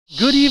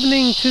Good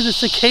evening to the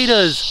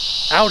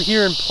cicadas out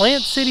here in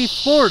Plant City,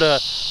 Florida.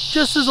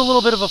 Just as a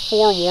little bit of a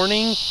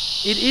forewarning,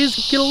 it is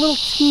get a little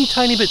teeny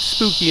tiny bit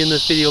spooky in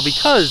this video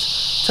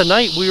because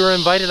tonight we were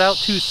invited out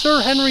to Sir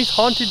Henry's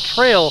Haunted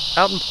Trail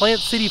out in Plant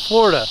City,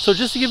 Florida. So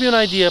just to give you an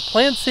idea,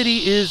 Plant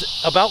City is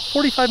about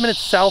 45 minutes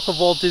south of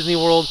Walt Disney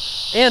World,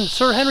 and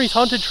Sir Henry's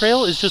Haunted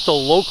Trail is just a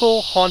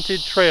local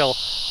haunted trail.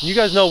 And you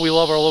guys know we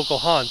love our local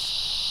haunts.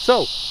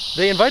 So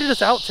they invited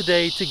us out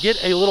today to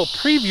get a little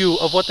preview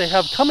of what they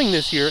have coming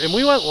this year, and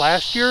we went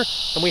last year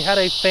and we had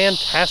a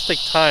fantastic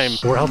time.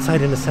 We're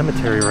outside in a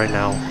cemetery right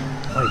now.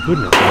 My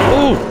goodness.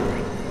 Oh!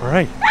 All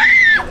right.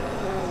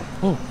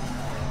 Oh,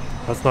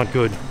 that's not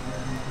good.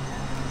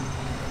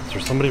 Is there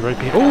somebody right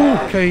behind?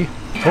 Oh, okay.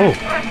 Oh.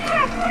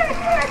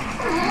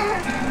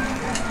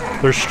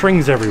 There's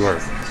strings everywhere.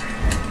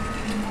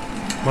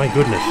 My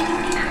goodness.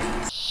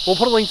 We'll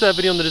put a link to that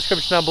video in the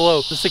description down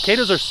below. The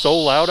cicadas are so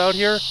loud out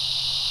here.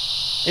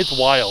 It's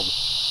wild.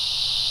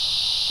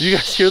 Do you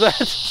guys hear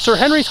that? Sir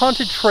Henry's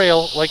Haunted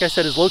Trail, like I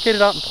said, is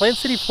located out in Plant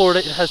City,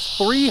 Florida. It has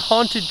 3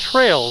 haunted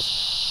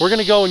trails. We're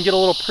gonna go and get a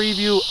little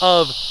preview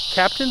of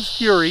Captain's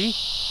Fury,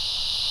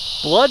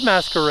 Blood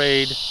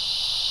Masquerade,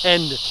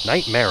 and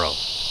Night Marrow.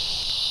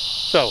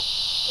 So,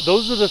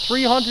 those are the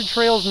 3 haunted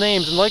trails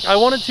names, and like I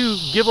wanted to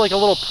give like a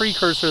little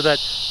precursor that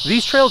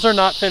these trails are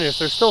not finished.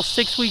 They're still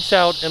 6 weeks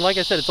out, and like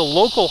I said, it's a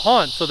local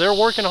haunt, so they're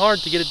working hard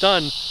to get it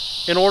done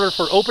in order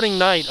for opening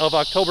night of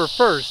October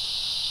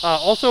 1st.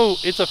 Also,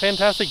 it's a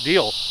fantastic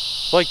deal.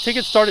 Like,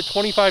 tickets start at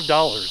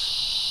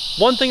 $25.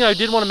 One thing I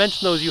did want to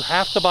mention though is you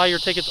have to buy your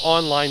tickets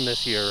online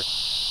this year,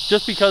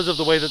 just because of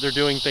the way that they're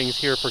doing things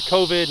here for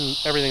COVID and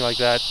everything like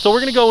that. So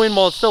we're gonna go in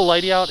while it's still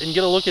lighty out and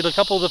get a look at a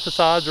couple of the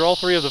facades, or all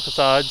 3 of the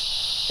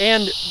facades,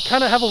 and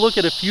kind of have a look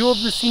at a few of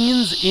the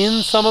scenes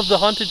in some of the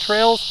haunted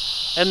trails.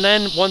 And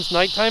then once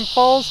nighttime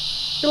falls,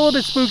 get a little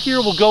bit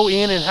spookier, we'll go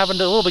in and have a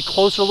little bit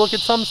closer look at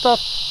some stuff,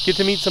 get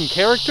to meet some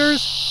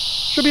characters.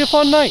 Should be a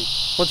fun night.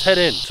 Let's head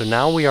in. So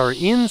now we are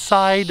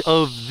inside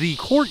of the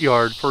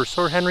courtyard for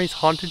Sir Henry's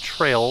Haunted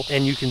Trail,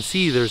 and you can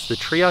see there's the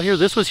tree out here.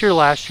 This was here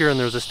last year, and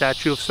there's a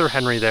statue of Sir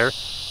Henry there.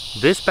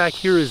 This back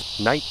here is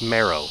Night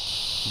Marrow.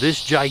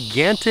 This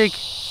gigantic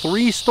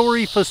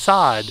 3-story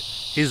facade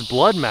is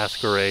Blood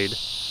Masquerade.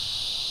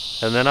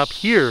 And then up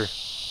here,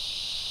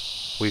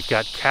 we've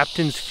got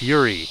Captain's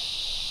Fury.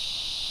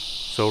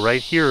 So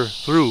right here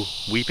through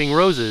Weeping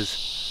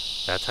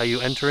Roses, that's how you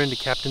enter into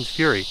Captain's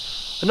Fury.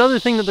 Another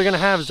thing that they're gonna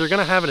have is they're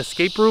gonna have an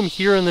escape room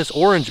here in this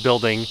orange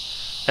building,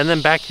 and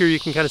then back here you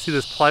can kind of see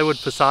this plywood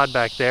facade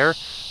back there.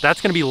 That's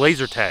gonna be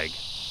laser tag.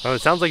 Oh,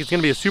 it sounds like it's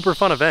gonna be a super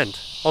fun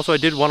event. Also, I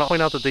did want to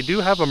point out that they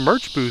do have a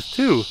merch booth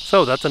too,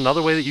 so that's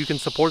another way that you can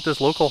support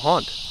this local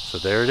haunt. So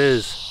there it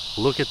is.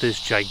 Look at this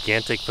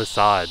gigantic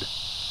facade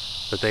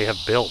that they have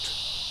built.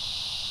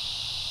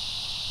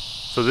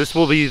 So this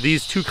will be,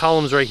 these 2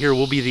 columns right here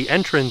will be the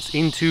entrance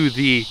into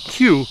the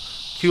queue.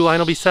 Queue line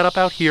will be set up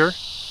out here.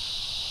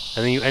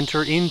 And then you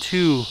enter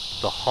into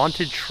the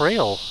haunted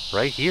trail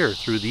right here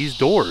through these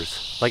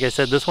doors. Like I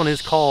said, this one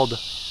is called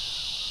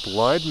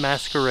Blood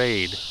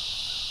Masquerade.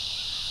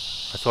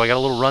 So I got a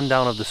little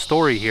rundown of the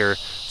story here.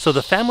 So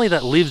the family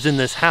that lives in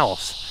this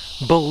house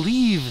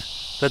believe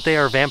that they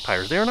are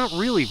vampires. They are not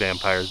really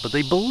vampires, but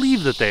they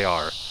believe that they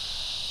are.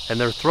 And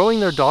they're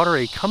throwing their daughter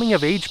a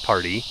coming-of-age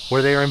party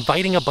where they are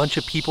inviting a bunch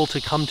of people to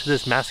come to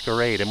this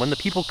masquerade. And when the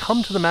people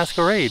come to the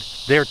masquerade,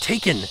 they're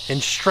taken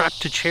and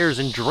strapped to chairs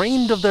and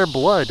drained of their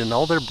blood, and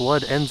all their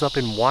blood ends up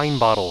in wine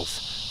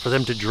bottles for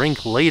them to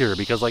drink later,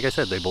 because like I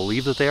said, they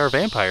believe that they are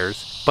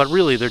vampires, but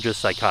really they're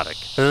just psychotic.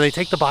 And then they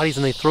take the bodies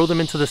and they throw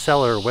them into the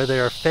cellar where they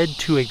are fed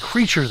to a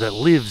creature that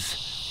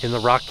lives in the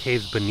rock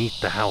caves beneath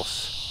the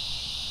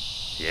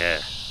house.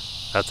 Yeah,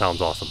 that sounds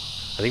awesome.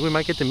 I think we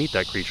might get to meet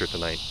that creature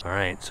tonight. All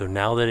right, so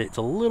now that it's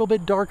a little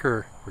bit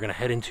darker, we're gonna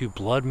head into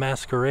Blood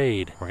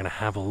Masquerade. We're gonna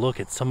have a look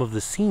at some of the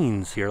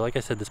scenes here. Like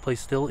I said, this place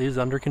still is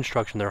under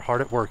construction. They're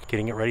hard at work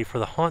getting it ready for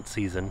the haunt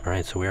season. All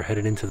right, so we are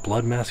headed into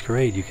Blood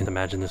Masquerade. You can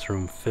imagine this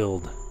room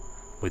filled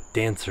with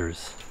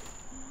dancers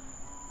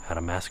at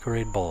a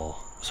masquerade ball.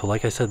 So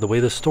like I said, the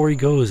way the story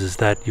goes is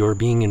that you're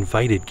being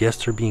invited,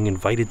 guests are being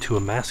invited to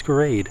a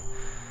masquerade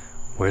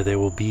where they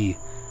will be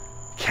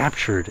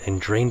captured and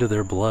drained of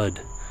their blood.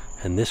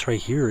 And this right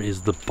here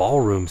is the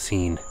ballroom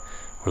scene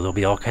where there'll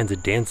be all kinds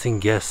of dancing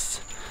guests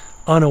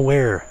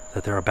unaware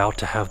that they're about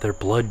to have their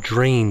blood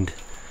drained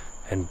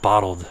and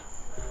bottled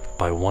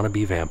by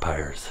wannabe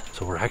vampires.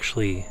 So we're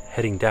actually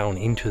heading down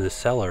into the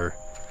cellar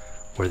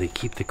where they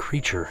keep the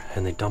creature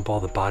and they dump all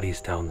the bodies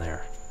down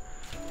there.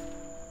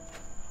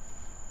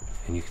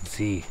 And you can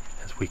see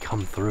as we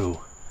come through,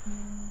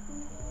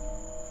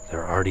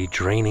 they're already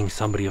draining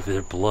somebody of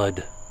their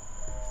blood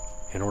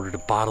in order to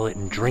bottle it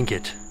and drink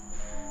it.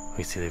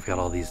 We see they've got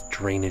all these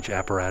drainage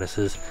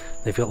apparatuses.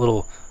 They've got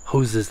little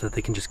hoses that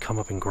they can just come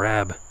up and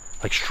grab,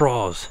 like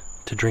straws,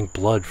 to drink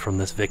blood from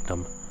this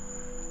victim.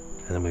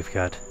 And then we've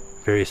got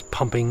various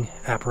pumping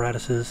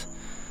apparatuses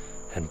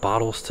and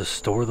bottles to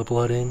store the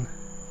blood in.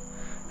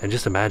 And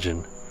just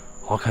imagine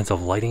all kinds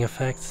of lighting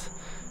effects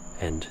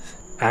and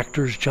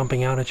actors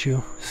jumping out at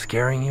you,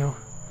 scaring you.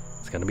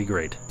 It's gonna be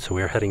great. So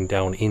we are heading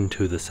down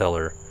into the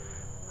cellar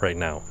right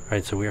now. All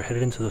right, so we are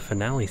headed into the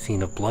finale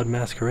scene of Blood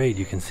Masquerade.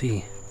 You can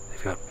see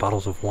they've got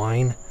bottles of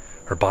wine,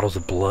 or bottles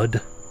of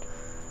blood.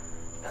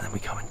 And then we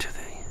come into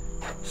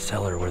the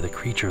cellar where the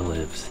creature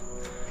lives.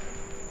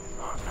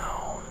 Oh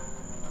no.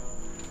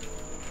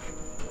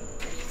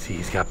 You can see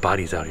he's got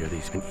bodies out here that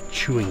he's been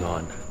chewing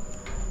on.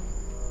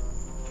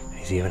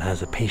 He even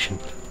has a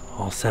patient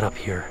all set up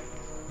here.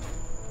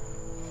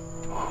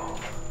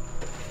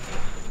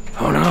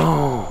 Oh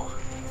no!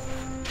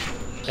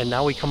 And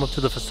now we come up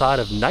to the facade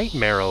of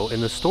Nightmarrow,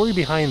 and the story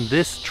behind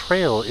this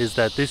trail is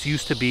that this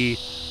used to be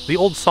the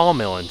old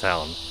sawmill in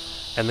town.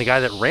 And the guy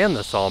that ran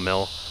the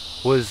sawmill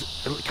was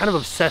kind of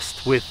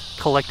obsessed with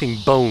collecting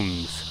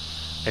bones.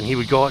 And he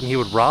would go out and he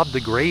would rob the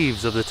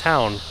graves of the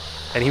town,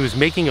 and he was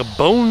making a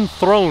bone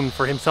throne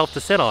for himself to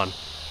sit on.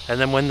 And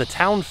then when the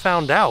town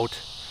found out,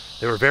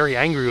 they were very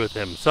angry with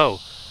him. So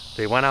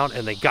they went out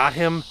and they got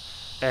him,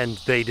 and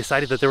they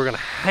decided that they were gonna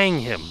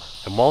hang him.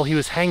 And while he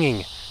was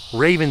hanging,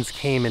 ravens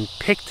came and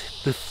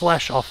picked the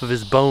flesh off of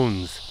his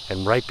bones.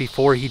 And right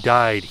before he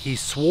died, he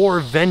swore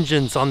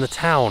vengeance on the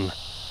town.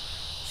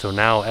 So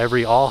now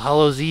every All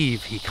Hallows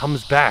Eve, he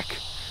comes back.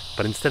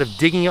 But instead of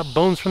digging up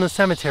bones from the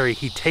cemetery,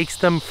 he takes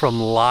them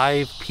from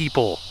live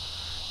people.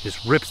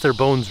 Just rips their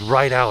bones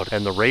right out,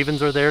 and the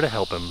ravens are there to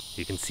help him.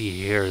 You can see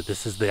here,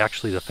 this is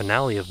actually the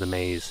finale of the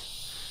maze,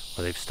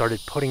 where they've started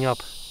putting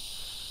up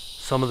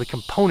some of the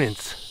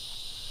components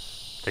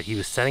that he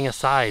was setting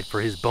aside for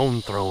his bone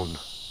throne.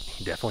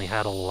 He definitely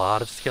had a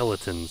lot of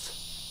skeletons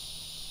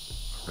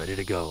ready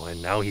to go,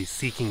 and now he's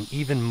seeking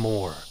even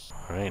more.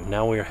 All right,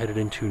 now we are headed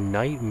into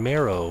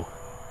Nightmarrow.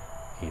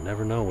 You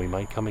never know, we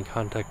might come in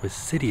contact with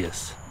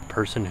Sidious, the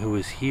person who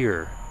is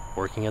here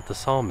working at the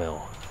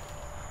sawmill.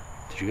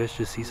 Did you guys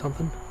just see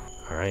something?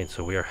 All right,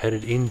 so we are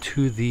headed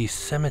into the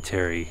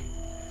cemetery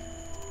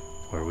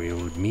where we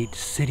would meet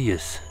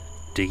Sidious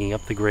digging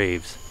up the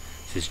graves.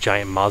 It's this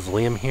giant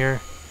mausoleum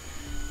here.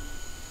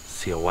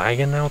 See a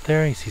wagon out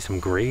there? You see some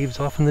graves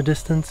off in the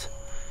distance?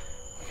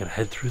 We gotta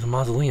head through the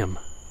mausoleum.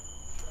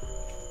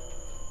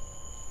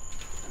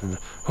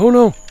 Oh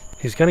no!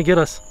 He's gonna get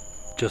us.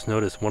 Just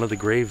noticed one of the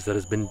graves that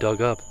has been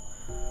dug up.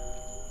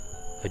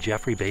 A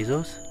Jeffrey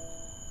Bezos?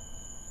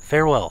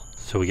 Farewell.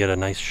 So we get a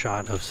nice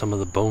shot of some of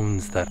the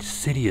bones that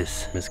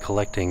Sidious is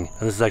collecting.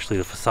 And this is actually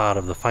the facade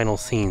of the final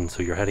scene.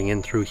 So you're heading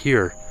in through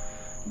here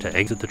to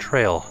exit the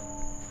trail.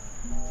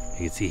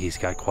 You can see he's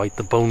got quite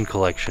the bone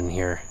collection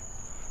here.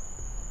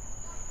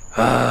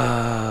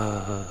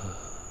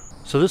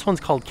 So this one's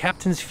called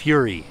Captain's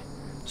Fury.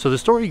 So the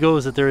story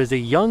goes that there is a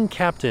young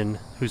captain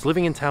who's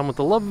living in town with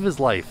the love of his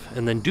life,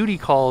 and then duty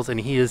calls and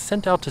he is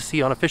sent out to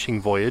sea on a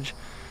fishing voyage,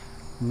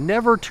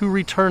 never to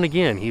return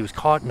again. He was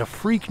caught in a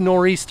freak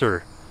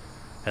nor'easter,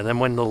 and then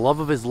when the love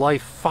of his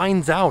life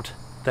finds out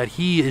that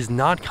he is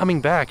not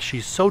coming back,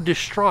 she's so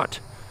distraught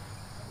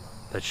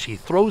that she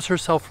throws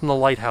herself from the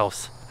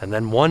lighthouse. And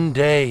then one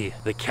day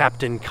the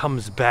captain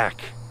comes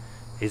back.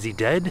 Is he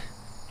dead?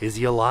 Is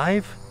he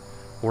alive?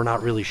 We're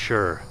not really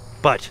sure.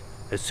 But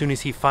as soon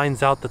as he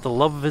finds out that the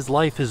love of his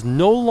life is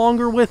no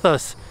longer with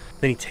us,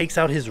 then he takes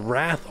out his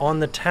wrath on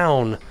the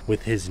town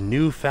with his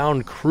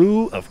newfound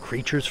crew of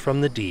creatures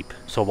from the deep.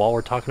 So while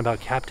we're talking about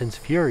Captain's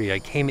Fury, I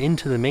came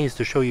into the maze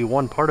to show you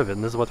one part of it,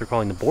 and this is what they're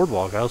calling the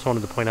boardwalk. I also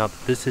wanted to point out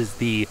that this is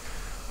the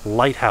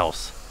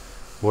lighthouse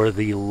where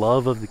the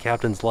love of the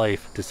captain's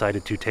life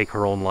decided to take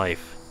her own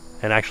life.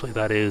 And actually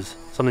that is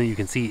something you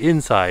can see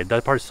inside.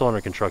 That part's still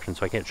under construction,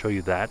 so I can't show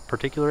you that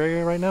particular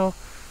area right now,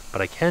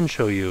 but I can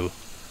show you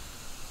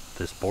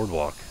this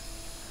boardwalk.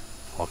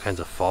 All kinds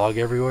of fog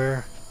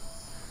everywhere.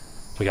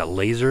 We got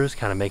lasers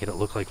kind of making it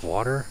look like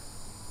water.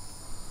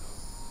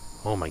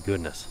 Oh my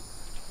goodness.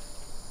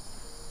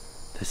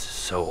 This is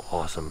so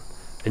awesome.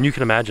 And you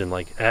can imagine,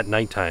 like, at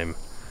nighttime,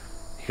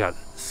 you got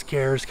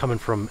scares coming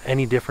from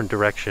any different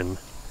direction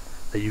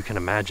that you can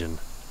imagine.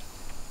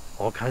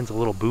 All kinds of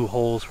little boo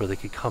holes where they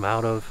could come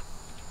out of.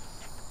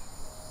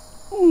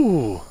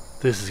 Ooh,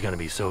 this is gonna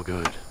be so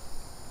good.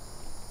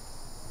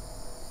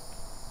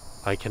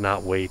 I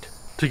cannot wait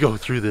to go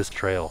through this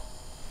trail.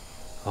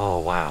 Oh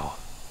wow,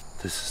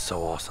 this is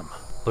so awesome.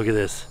 Look at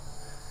this.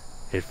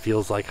 It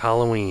feels like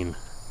Halloween,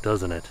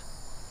 doesn't it?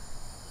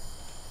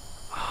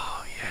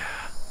 Oh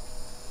yeah.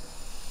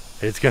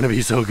 It's gonna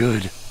be so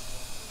good.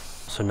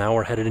 So now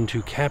we're headed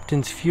into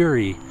Captain's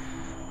Fury.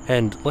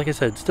 And like I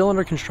said, still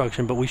under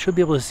construction, but we should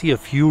be able to see a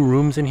few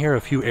rooms in here,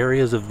 a few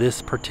areas of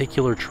this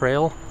particular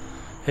trail,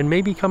 and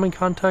maybe come in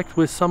contact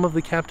with some of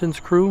the captain's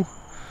crew,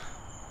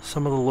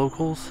 some of the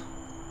locals.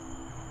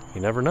 You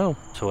never know.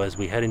 So as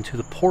we head into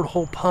the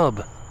Porthole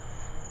Pub,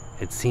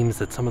 it seems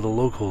that some of the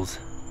locals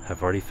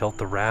have already felt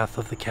the wrath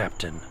of the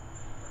captain.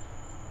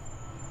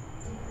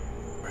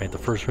 Right, the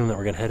first room that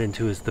we're gonna head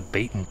into is the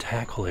bait and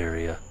tackle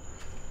area.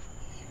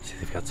 See,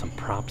 they've got some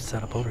props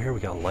set up over here. We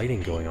got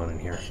lighting going on in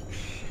here.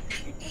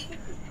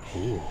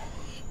 Ooh.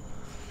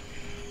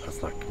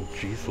 That's not,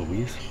 geez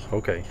Louise.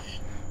 Okay.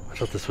 I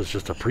thought this was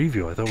just a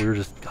preview. I thought we were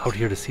just out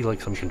here to see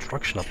like some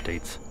construction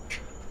updates.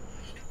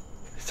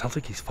 Sounds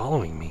like he's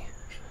following me.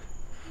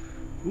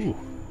 Ooh.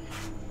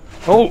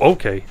 Oh,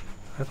 okay.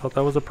 I thought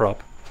that was a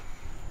prop.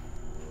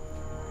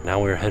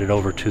 Now we're headed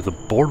over to the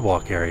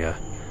boardwalk area.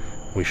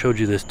 We showed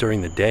you this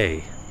during the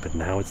day, but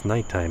now it's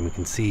nighttime. We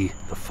can see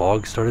the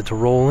fog started to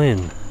roll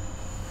in.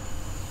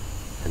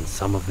 And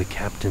some of the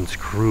captain's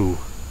crew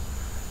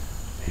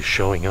is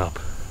showing up.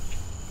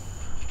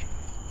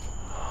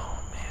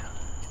 Oh man.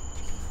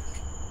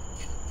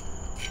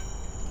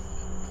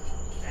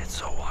 It's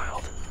so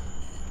wild.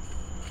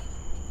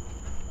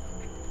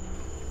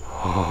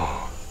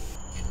 Oh.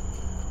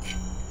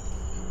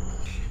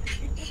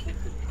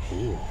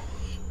 Ooh.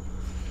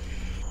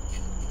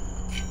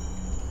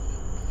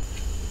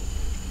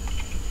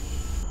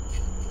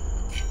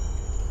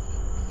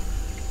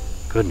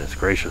 Goodness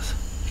gracious.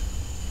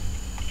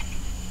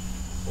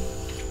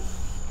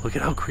 Look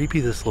at how creepy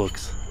this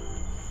looks.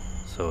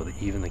 So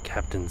even the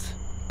captain's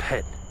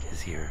pet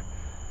is here.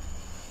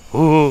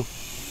 Ooh,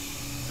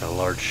 a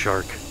large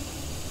shark.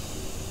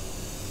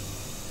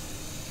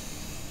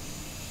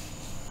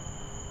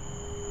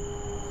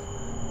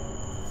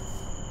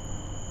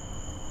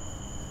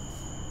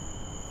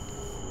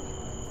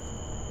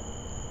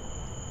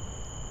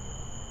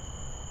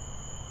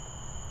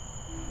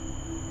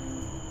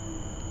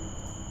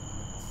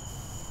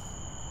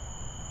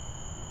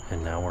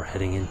 And now we're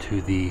heading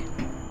into the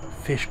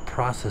fish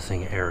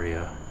processing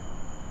area.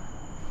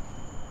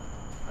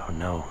 Oh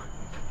no,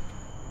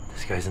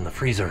 this guy's in the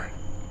freezer.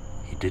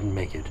 He didn't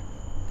make it.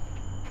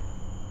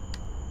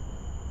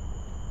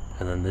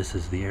 And then this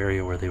is the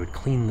area where they would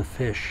clean the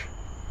fish.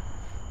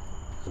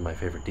 This is my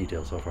favorite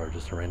detail so far,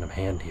 just a random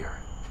hand here.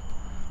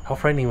 How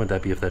frightening would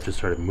that be if that just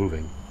started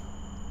moving?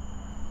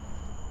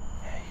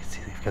 Yeah, you can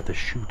see they've got the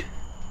chute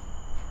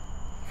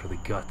for the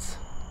guts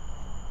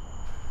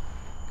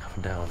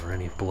coming down, or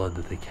any blood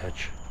that they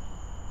catch.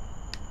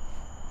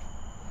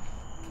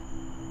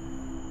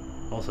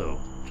 Also,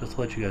 just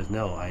to let you guys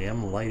know, I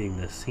am lighting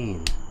this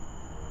scene.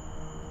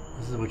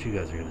 This is what you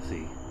guys are going to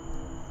see.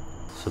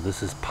 So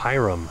this is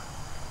Pyram,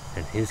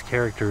 and his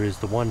character is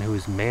the one who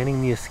is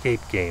manning the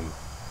escape game.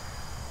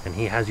 And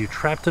he has you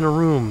trapped in a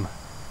room,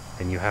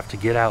 and you have to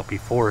get out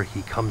before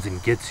he comes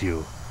and gets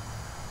you.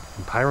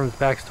 And Pyram's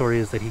backstory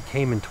is that he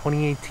came in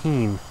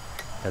 2018,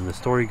 and the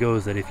story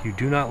goes that if you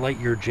do not light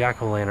your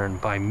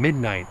jack-o'-lantern by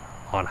midnight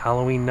on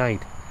Halloween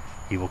night,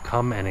 he will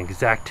come and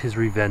exact his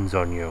revenge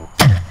on you.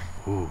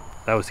 Ooh,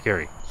 that was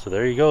scary. So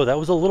there you go. That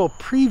was a little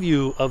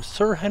preview of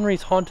Sir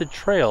Henry's Haunted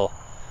Trail.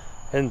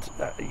 And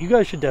you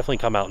guys should definitely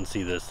come out and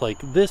see this. Like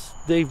this,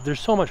 there's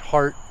so much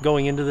heart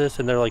going into this,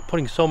 and they're like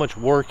putting so much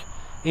work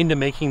into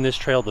making this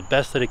trail the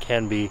best that it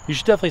can be. You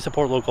should definitely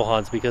support local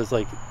haunts, because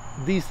like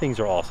these things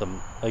are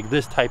awesome. Like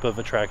this type of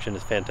attraction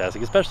is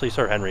fantastic, especially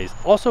Sir Henry's.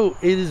 Also,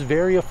 it is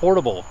very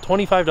affordable.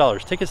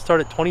 $25. Tickets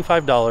start at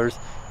 $25.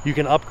 You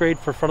can upgrade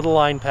for front of the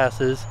line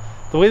passes.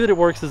 The way that it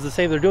works is the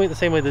same. They're doing it the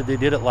same way that they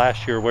did it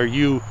last year, where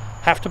you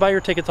have to buy your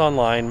tickets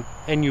online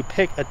and you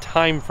pick a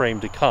time frame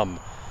to come.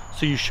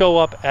 So you show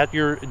up at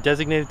your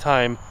designated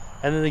time,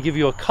 and then they give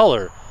you a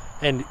color,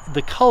 and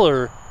the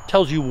color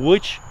tells you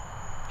which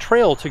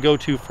trail to go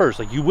to first.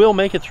 Like you will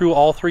make it through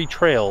all three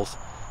trails,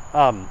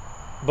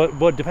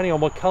 but depending on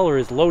what color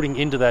is loading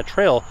into that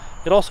trail,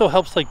 it also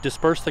helps like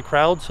disperse the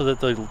crowd so that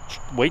the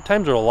wait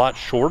times are a lot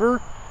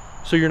shorter,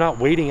 so you're not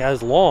waiting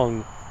as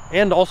long.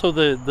 And also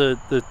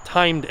the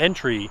timed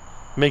entry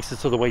makes it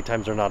so the wait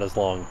times are not as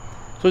long.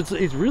 So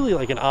it's really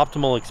like an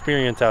optimal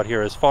experience out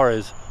here as far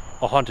as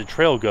a haunted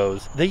trail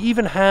goes. They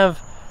even have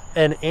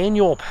an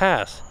annual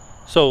pass.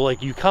 So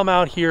like you come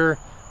out here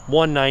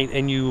one night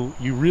and you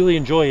really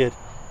enjoy it,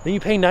 then you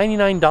pay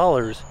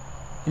 $99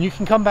 and you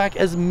can come back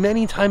as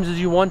many times as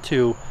you want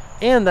to.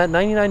 And that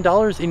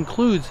 $99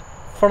 includes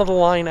front of the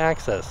line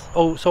access.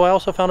 Oh, so I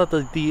also found out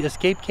that the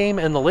escape game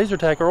and the laser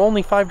tag are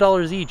only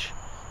 $5 each,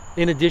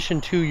 in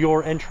addition to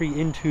your entry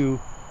into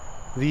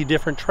the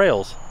different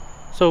trails.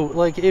 So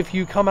like if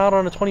you come out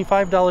on a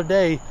 $25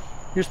 day,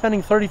 you're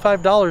spending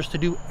 $35 to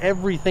do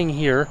everything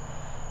here.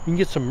 You can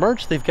get some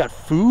merch. They've got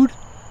food.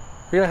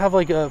 You're gonna have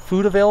like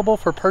food available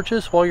for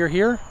purchase while you're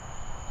here.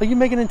 Like you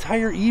make an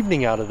entire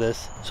evening out of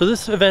this. So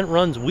this event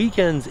runs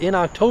weekends in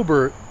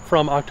October,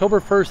 from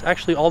October 1st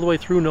actually all the way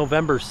through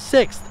November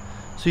 6th.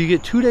 So you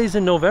get 2 days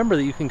in November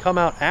that you can come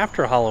out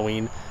after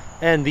Halloween.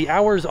 And the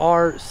hours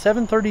are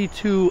 7:30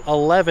 to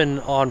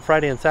 11 on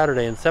Friday and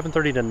Saturday, and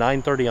 7:30 to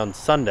 9:30 on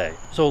Sunday.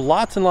 So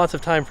lots and lots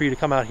of time for you to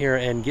come out here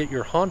and get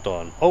your haunt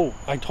on. Oh,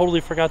 I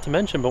totally forgot to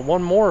mention, but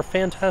one more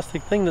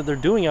fantastic thing that they're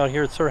doing out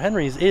here at Sir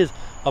Henry's is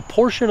a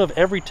portion of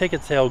every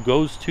ticket sale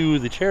goes to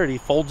the charity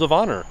Folds of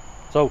Honor.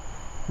 So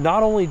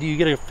not only do you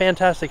get a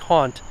fantastic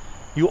haunt,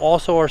 you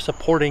also are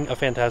supporting a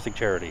fantastic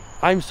charity.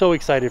 I'm so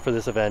excited for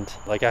this event.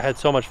 Like I had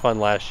so much fun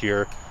last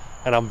year,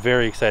 and I'm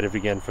very excited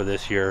again for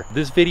this year.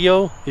 This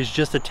video is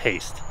just a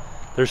taste.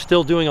 They're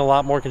still doing a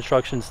lot more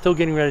construction, still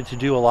getting ready to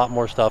do a lot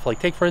more stuff.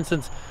 Like take for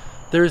instance,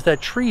 there's that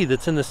tree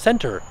that's in the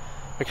center.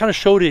 I kind of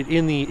showed it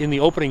in the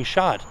opening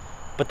shot,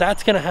 but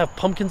that's gonna have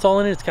pumpkins all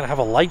in it. It's gonna have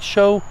a light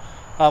show.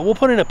 We'll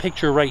put in a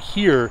picture right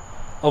here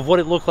of what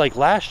it looked like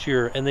last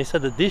year, and they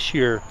said that this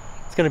year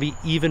it's going to be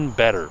even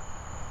better.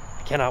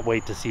 I cannot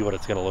wait to see what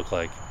it's going to look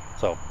like.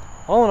 So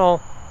all in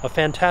all, a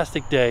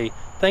fantastic day.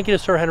 Thank you to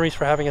Sir Henry's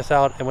for having us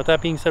out, and with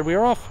that being said, we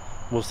are off.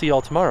 We'll see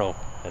y'all tomorrow,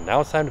 and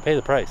now it's time to pay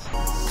the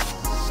price.